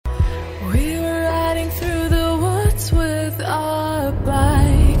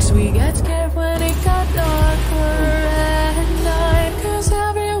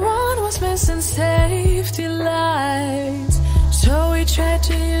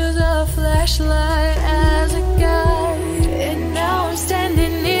use a flashlight as a guide. And now I'm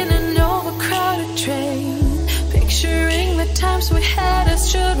standing in an overcrowded train, picturing the times we had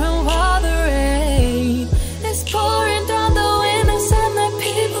as children while the rain is pouring down the windows and the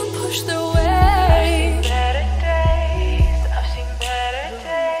people push their way. Better days, I've seen better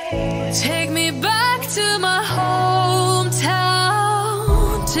days. Take me back to my hometown.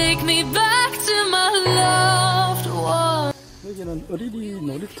 Take me back to my loved one. 여기는 어린이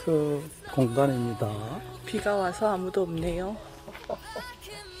놀이터 공간입니다. 비가 와서 아무도 없네요.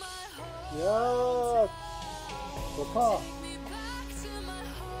 이야, 좋다.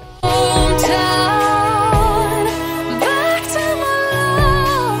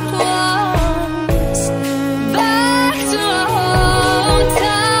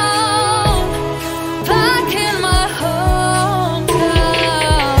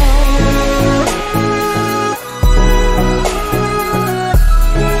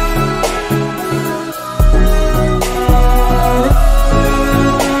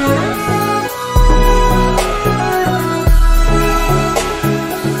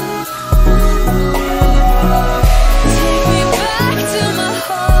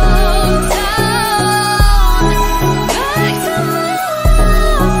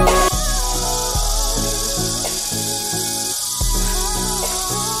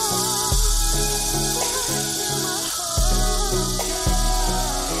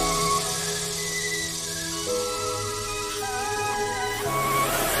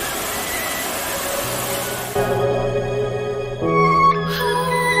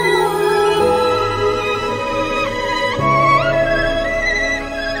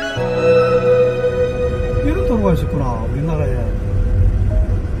 이런 도로가 있었구나, 우리나라에.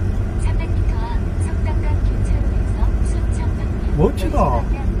 300m 석덕간 교차로에서 순천방면 멋지다.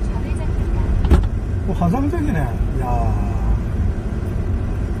 좌회전입니다. 환상적이네. 야,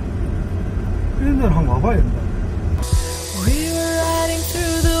 이런 데는 한번 와봐야 된다. We were riding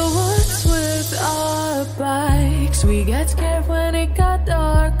through the woods with our bikes. We got scared when it got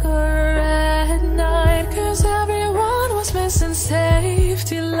darker at night, 'cause everyone was missing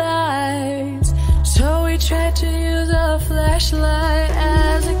safety lights. So we tried to use a flashlight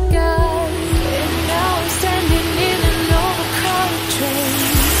as a guide. And now I'm standing in an overcrowded train,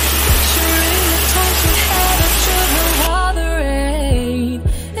 picturing the times we had as children while the rain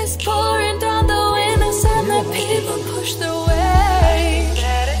is pouring down the windows and the people push their way.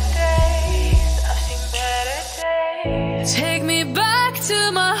 Better days, I've seen better days. Take me back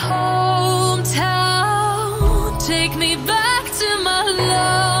to my hometown. Take me back to my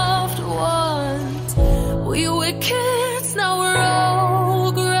loved ones. We were kids, now we're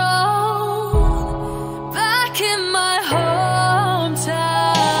all grown. Back in my hometown.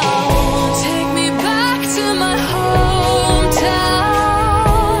 Take me back to my hometown.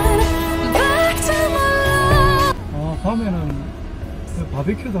 Back to my love. 밤에는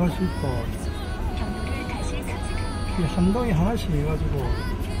바비큐도 할 수 있고, 경로를 다시 탐색합니다. 이 한 동에 하나씩 해가지고.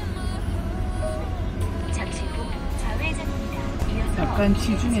 잠시 후 좌회전입니다. 이어서 약간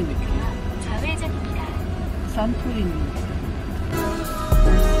지중해 느낌. 좌회전입니다. 산토리니.